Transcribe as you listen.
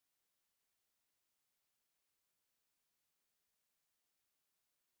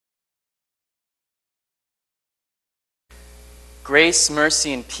Grace,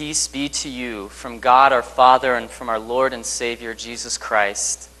 mercy, and peace be to you from God our Father and from our Lord and Savior Jesus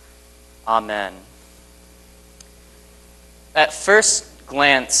Christ. Amen. At first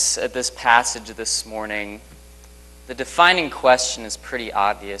glance at this passage this morning, the defining question is pretty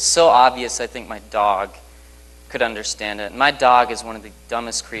obvious. So obvious, I think my dog could understand it. And my dog is one of the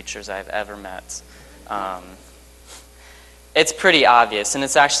dumbest creatures I've ever met. It's pretty obvious, and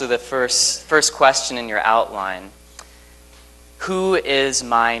it's actually the first question in your outline. Who is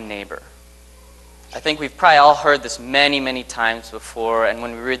my neighbor? I think we've probably all heard this many, many times before, and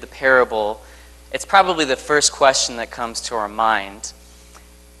when we read the parable, it's probably the first question that comes to our mind.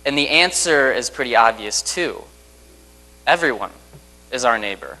 And the answer is pretty obvious too. Everyone is our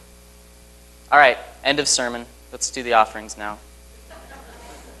neighbor. All right, end of sermon. Let's do the offerings now.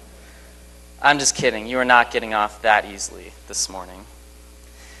 I'm just kidding. You are not getting off that easily this morning.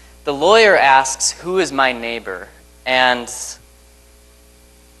 The lawyer asks, who is my neighbor? And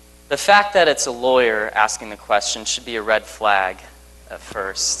the fact that it's a lawyer asking the question should be a red flag at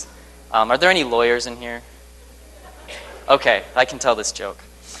first. Are there any lawyers in here? Okay, I can tell this joke.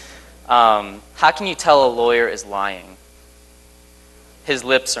 How can you tell a lawyer is lying? His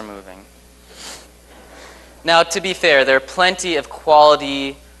lips are moving. Now, to be fair, there are plenty of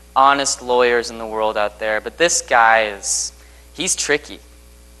quality, honest lawyers in the world out there, but this guy he's tricky.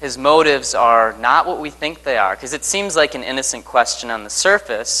 His motives are not what we think they are, because it seems like an innocent question on the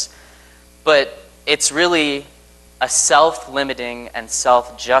surface, but it's really a self-limiting and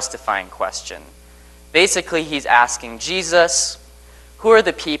self-justifying question. Basically, he's asking Jesus, who are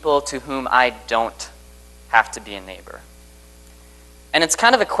the people to whom I don't have to be a neighbor? And it's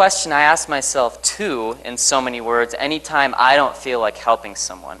kind of a question I ask myself too, in so many words, anytime I don't feel like helping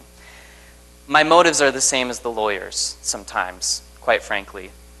someone. My motives are the same as the lawyers sometimes, quite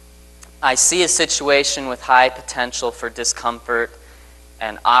frankly. I see a situation with high potential for discomfort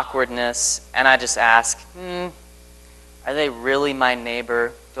and awkwardness, and I just ask, are they really my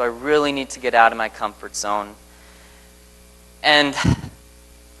neighbor? Do I really need to get out of my comfort zone? And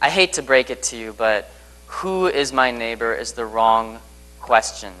I hate to break it to you, but who is my neighbor is the wrong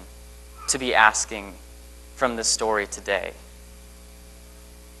question to be asking from the story today.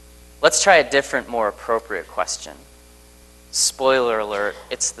 Let's try a different, more appropriate question. Spoiler alert,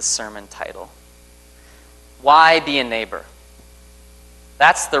 it's the sermon title. Why be a neighbor?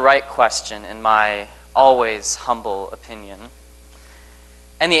 That's the right question in my always humble opinion.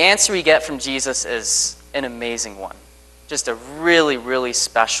 And the answer we get from Jesus is an amazing one. Just a really, really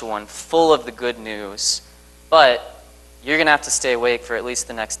special one, full of the good news. But you're going to have to stay awake for at least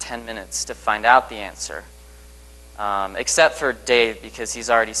the next 10 minutes to find out the answer. Except for Dave, because he's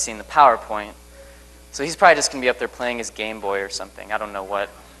already seen the PowerPoint. So he's probably just going to be up there playing his Game Boy or something. I don't know what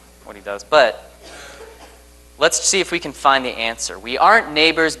he does. But let's see if we can find the answer. We aren't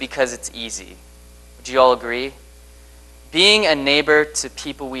neighbors because it's easy. Would you all agree? Being a neighbor to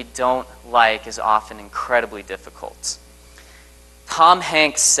people we don't like is often incredibly difficult. Tom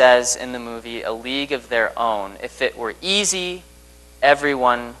Hanks says in the movie A League of Their Own, if it were easy,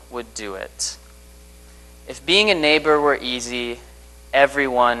 everyone would do it. If being a neighbor were easy,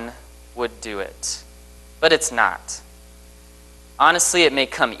 everyone would do it. But it's not. Honestly, it may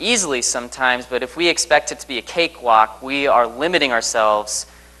come easily sometimes, but if we expect it to be a cakewalk, we are limiting ourselves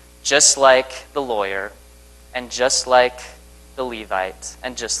just like the lawyer, and just like the Levite,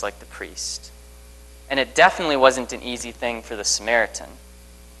 and just like the priest. And it definitely wasn't an easy thing for the Samaritan.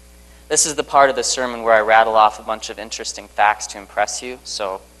 This is the part of the sermon where I rattle off a bunch of interesting facts to impress you,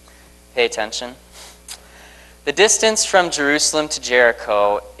 so pay attention. The distance from Jerusalem to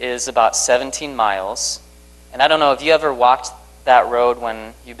Jericho is about 17 miles. And I don't know, have you ever walked that road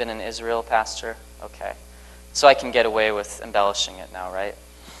when you've been in Israel, Pastor? Okay. So I can get away with embellishing it now, right?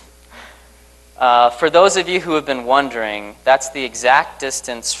 For those of you who have been wondering, that's the exact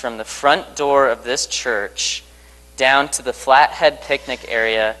distance from the front door of this church down to the Flathead picnic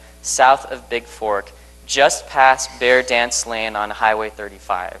area south of Big Fork, just past Bear Dance Lane on Highway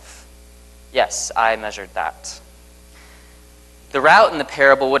 35. Yes, I measured that. The route in the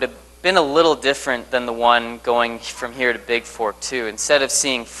parable would have been a little different than the one going from here to Big Fork too. Instead of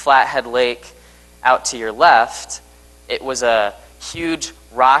seeing Flathead Lake out to your left, it was a huge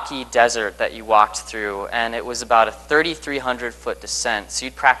rocky desert that you walked through, and it was about a 3,300 foot descent, so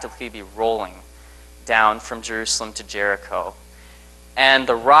you'd practically be rolling down from Jerusalem to Jericho. And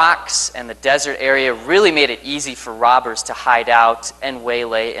the rocks and the desert area really made it easy for robbers to hide out and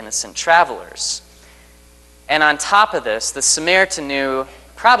waylay innocent travelers. And on top of this, the Samaritan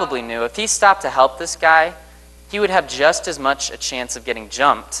probably knew if he stopped to help this guy, he would have just as much a chance of getting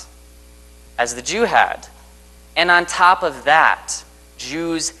jumped as the Jew had. And on top of that,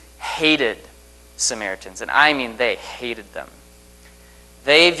 Jews hated Samaritans, and I mean they hated them.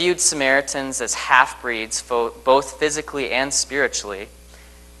 They viewed Samaritans as half-breeds, both physically and spiritually.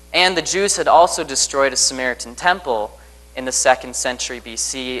 And the Jews had also destroyed a Samaritan temple in the 2nd century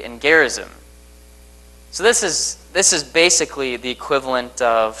BC in Gerizim. So this is basically the equivalent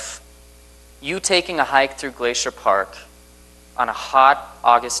of you taking a hike through Glacier Park on a hot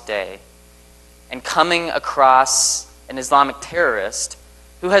August day and coming across an Islamic terrorist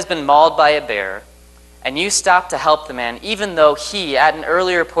who has been mauled by a bear, and you stop to help the man, even though he, at an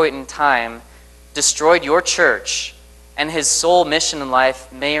earlier point in time, destroyed your church, and his sole mission in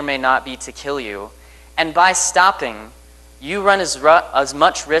life may or may not be to kill you. And by stopping, you run as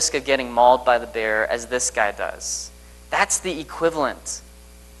much risk of getting mauled by the bear as this guy does. That's the equivalent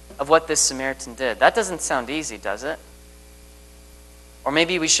of what this Samaritan did. That doesn't sound easy, does it? Or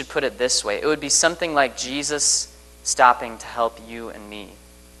maybe we should put it this way. It would be something like Jesus stopping to help you and me.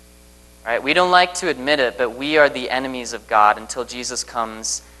 Right? We don't like to admit it, but we are the enemies of God until Jesus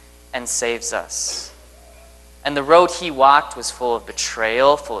comes and saves us. And the road he walked was full of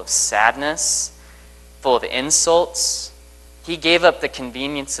betrayal, full of sadness, full of insults. He gave up the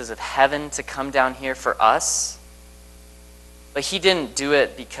conveniences of heaven to come down here for us. But he didn't do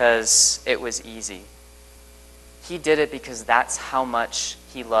it because it was easy. He did it because that's how much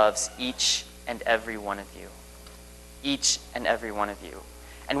he loves each and every one of you. Each and every one of you.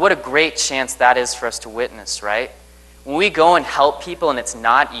 And what a great chance that is for us to witness, right? When we go and help people and it's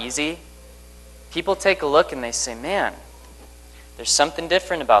not easy, people take a look and they say, man, there's something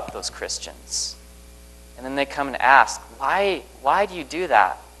different about those Christians. And then they come and ask, why do you do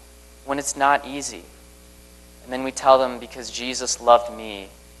that when it's not easy? And then we tell them, because Jesus loved me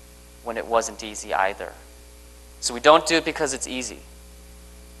when it wasn't easy either. So we don't do it because it's easy.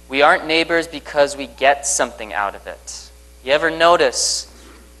 We aren't neighbors because we get something out of it. You ever notice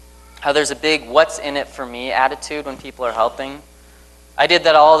how there's a big what's in it for me attitude when people are helping? I did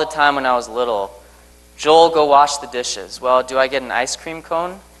that all the time when I was little. Joel, go wash the dishes. Well, do I get an ice cream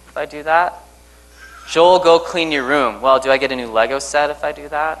cone if I do that? Joel, go clean your room. Well, do I get a new Lego set if I do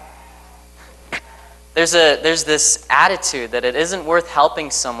that? There's this attitude that it isn't worth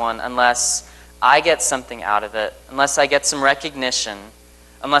helping someone unless I get something out of it, unless I get some recognition,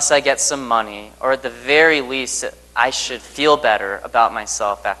 unless I get some money, or at the very least, I should feel better about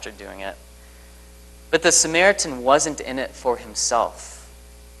myself after doing it. But the Samaritan wasn't in it for himself.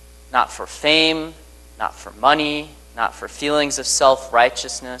 Not for fame, not for money, not for feelings of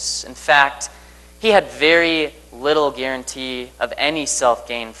self-righteousness. In fact, he had very little guarantee of any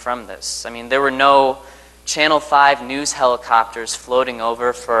self-gain from this. I mean, there were no Channel 5 news helicopters floating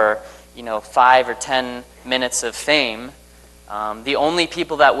over for 5 or 10 minutes of fame. The only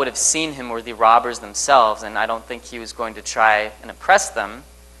people that would have seen him were the robbers themselves, and I don't think he was going to try and impress them.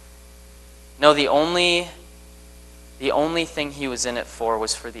 No, the only thing he was in it for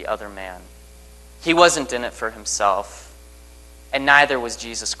was for the other man. He wasn't in it for himself, and neither was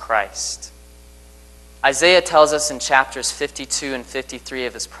Jesus Christ. Isaiah tells us in chapters 52 and 53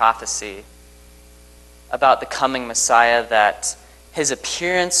 of his prophecy about the coming Messiah that his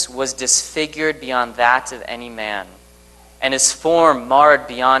appearance was disfigured beyond that of any man, and his form marred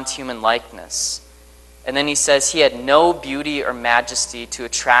beyond human likeness. And then he says he had no beauty or majesty to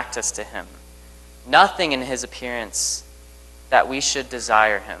attract us to him. Nothing in his appearance that we should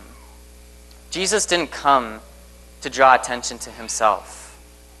desire him. Jesus didn't come to draw attention to himself.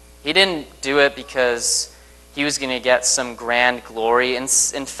 He didn't do it because he was going to get some grand glory. In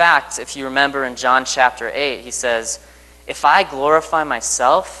fact, if you remember in John chapter 8, he says, if I glorify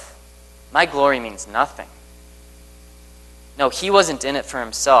myself, my glory means nothing. No, he wasn't in it for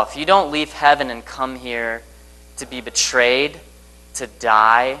himself. You don't leave heaven and come here to be betrayed, to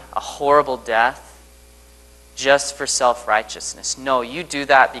die a horrible death, just for self-righteousness. No, you do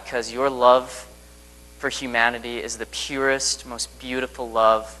that because your love for humanity is the purest, most beautiful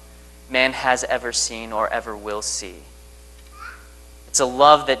love man has ever seen or ever will see. It's a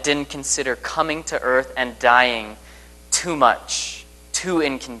love that didn't consider coming to earth and dying too much, too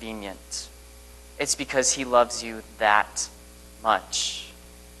inconvenient. It's because he loves you that much.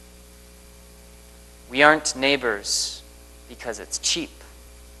 We aren't neighbors because it's cheap.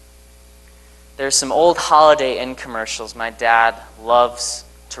 There's some old Holiday Inn commercials my dad loves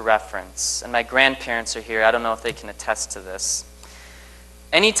to reference, and my grandparents are here. I don't know if they can attest to this.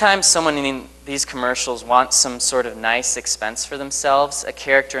 Anytime someone in these commercials wants some sort of nice expense for themselves, a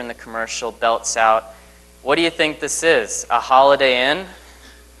character in the commercial belts out, "What do you think this is, a Holiday Inn?"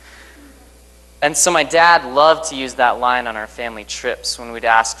 And so my dad loved to use that line on our family trips when we'd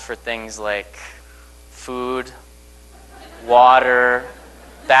ask for things like food, water,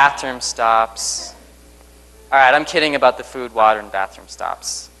 bathroom stops. All right, I'm kidding about the food, water, and bathroom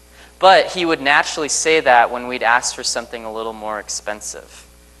stops. But he would naturally say that when we'd ask for something a little more expensive.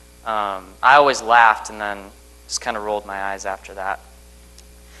 I always laughed and then just kind of rolled my eyes after that.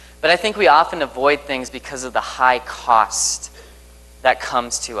 But I think we often avoid things because of the high cost that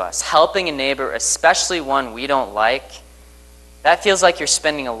comes to us. Helping a neighbor, especially one we don't like, that feels like you're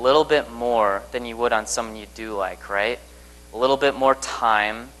spending a little bit more than you would on someone you do like, right? A little bit more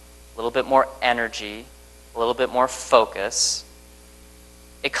time, a little bit more energy, a little bit more focus.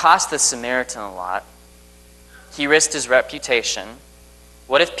 It cost the Samaritan a lot. He risked his reputation.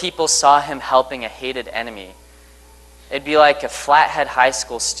 What if people saw him helping a hated enemy? It'd be like a Flathead High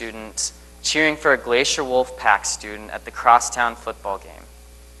School student cheering for a Glacier Wolfpack student at the crosstown football game.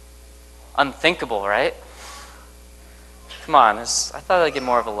 Unthinkable, right? Come on, I thought I'd get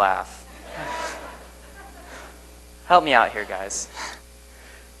more of a laugh. Help me out here, guys.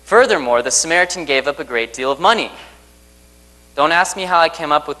 Furthermore, the Samaritan gave up a great deal of money. Don't ask me how I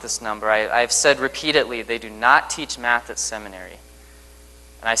came up with this number. I've said repeatedly, they do not teach math at seminary.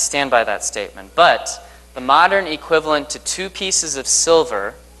 And I stand by that statement. But the modern equivalent to 2 pieces of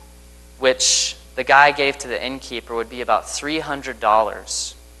silver, which the guy gave to the innkeeper, would be about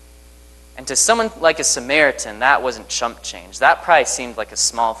 $300. And to someone like a Samaritan, that wasn't chump change. That price seemed like a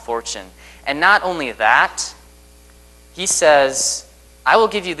small fortune. And not only that, he says, I will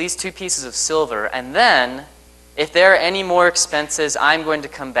give you these 2 pieces of silver, and then, if there are any more expenses, I'm going to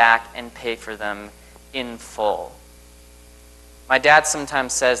come back and pay for them in full. My dad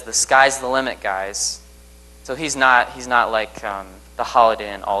sometimes says, the sky's the limit, guys. So he's not like the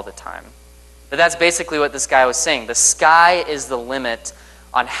Holiday Inn all the time. But that's basically what this guy was saying. The sky is the limit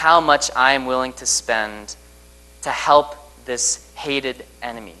on how much I am willing to spend to help this hated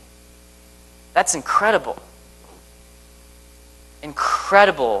enemy. That's incredible.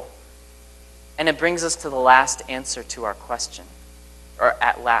 Incredible. And it brings us to the last answer to our question, or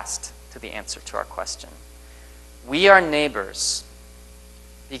at last to the answer to our question. We are neighbors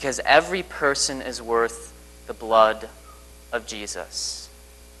because every person is worth the blood of Jesus.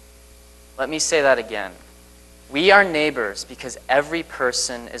 Let me say that again. We are neighbors because every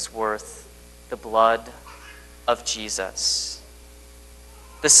person is worth the blood of Jesus.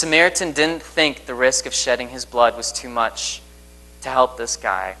 The Samaritan didn't think the risk of shedding his blood was too much to help this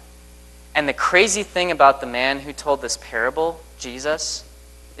guy. And the crazy thing about the man who told this parable, Jesus,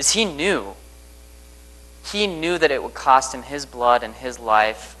 is he knew. He knew that it would cost him his blood and his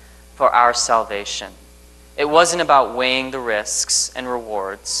life for our salvation. It wasn't about weighing the risks and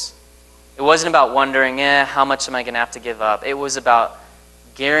rewards. It wasn't about wondering, how much am I going to have to give up? It was about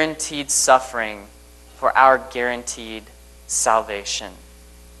guaranteed suffering for our guaranteed salvation.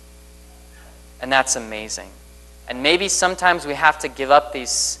 And that's amazing. And maybe sometimes we have to give up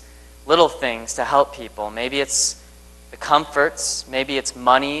these little things to help people. Maybe it's the comforts, maybe it's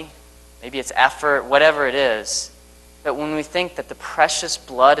money, maybe it's effort, whatever it is. But when we think that the precious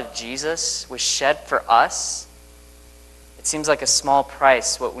blood of Jesus was shed for us, it seems like a small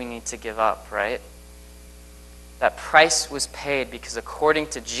price what we need to give up, right? That price was paid because according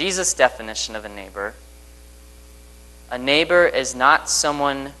to Jesus' definition of a neighbor is not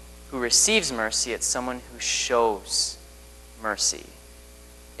someone who receives mercy, it's someone who shows mercy.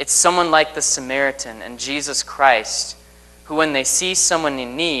 It's someone like the Samaritan and Jesus Christ, who when they see someone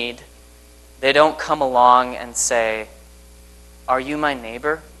in need, they don't come along and say, "Are you my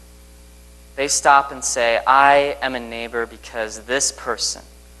neighbor?" They stop and say, "I am a neighbor because this person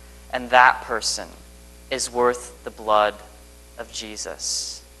and that person is worth the blood of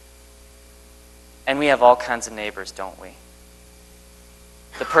Jesus." And we have all kinds of neighbors, don't we?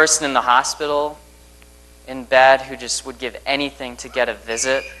 The person in the hospital, in bed, who just would give anything to get a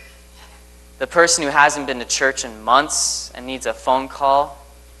visit. The person who hasn't been to church in months and needs a phone call.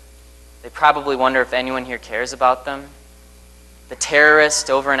 They probably wonder if anyone here cares about them. The terrorist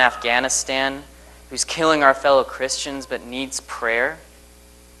over in Afghanistan who's killing our fellow Christians but needs prayer.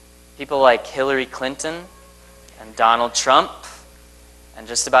 People like Hillary Clinton and Donald Trump and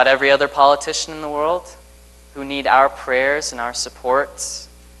just about every other politician in the world who need our prayers and our support.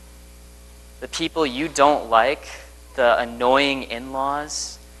 The people you don't like, the annoying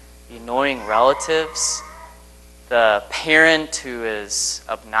in-laws, the annoying relatives, the parent who is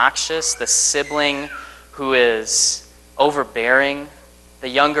obnoxious, the sibling who is overbearing, the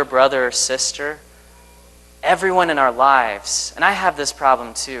younger brother or sister, everyone in our lives. And I have this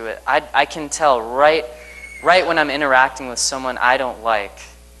problem too. I can tell right when I'm interacting with someone I don't like,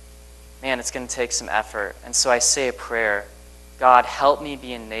 man, it's going to take some effort. And so I say a prayer, God, help me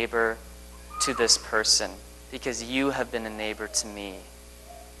be a neighbor to this person because you have been a neighbor to me.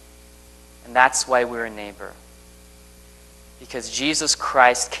 And that's why we're a neighbor. Because Jesus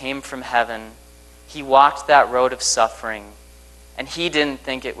Christ came from heaven. He walked that road of suffering, and he didn't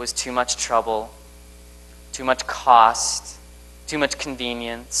think it was too much trouble, too much cost, too much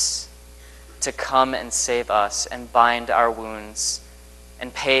convenience to come and save us and bind our wounds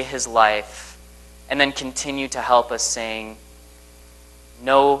and pay his life and then continue to help us, saying,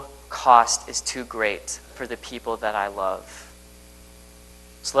 no cost is too great for the people that I love.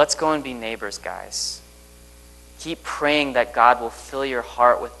 So let's go and be neighbors, guys. Keep praying that God will fill your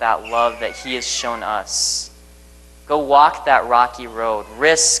heart with that love that he has shown us. Go walk that rocky road.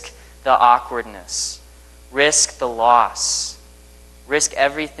 Risk the awkwardness. Risk the loss. Risk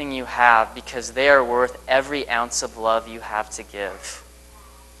everything you have, because they are worth every ounce of love you have to give.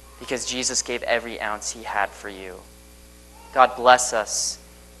 Because Jesus gave every ounce he had for you. God bless us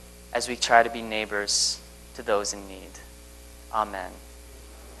as we try to be neighbors to those in need. Amen.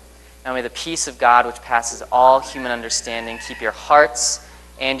 Now may the peace of God, which passes all human understanding, keep your hearts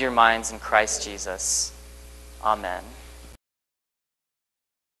and your minds in Christ Jesus. Amen.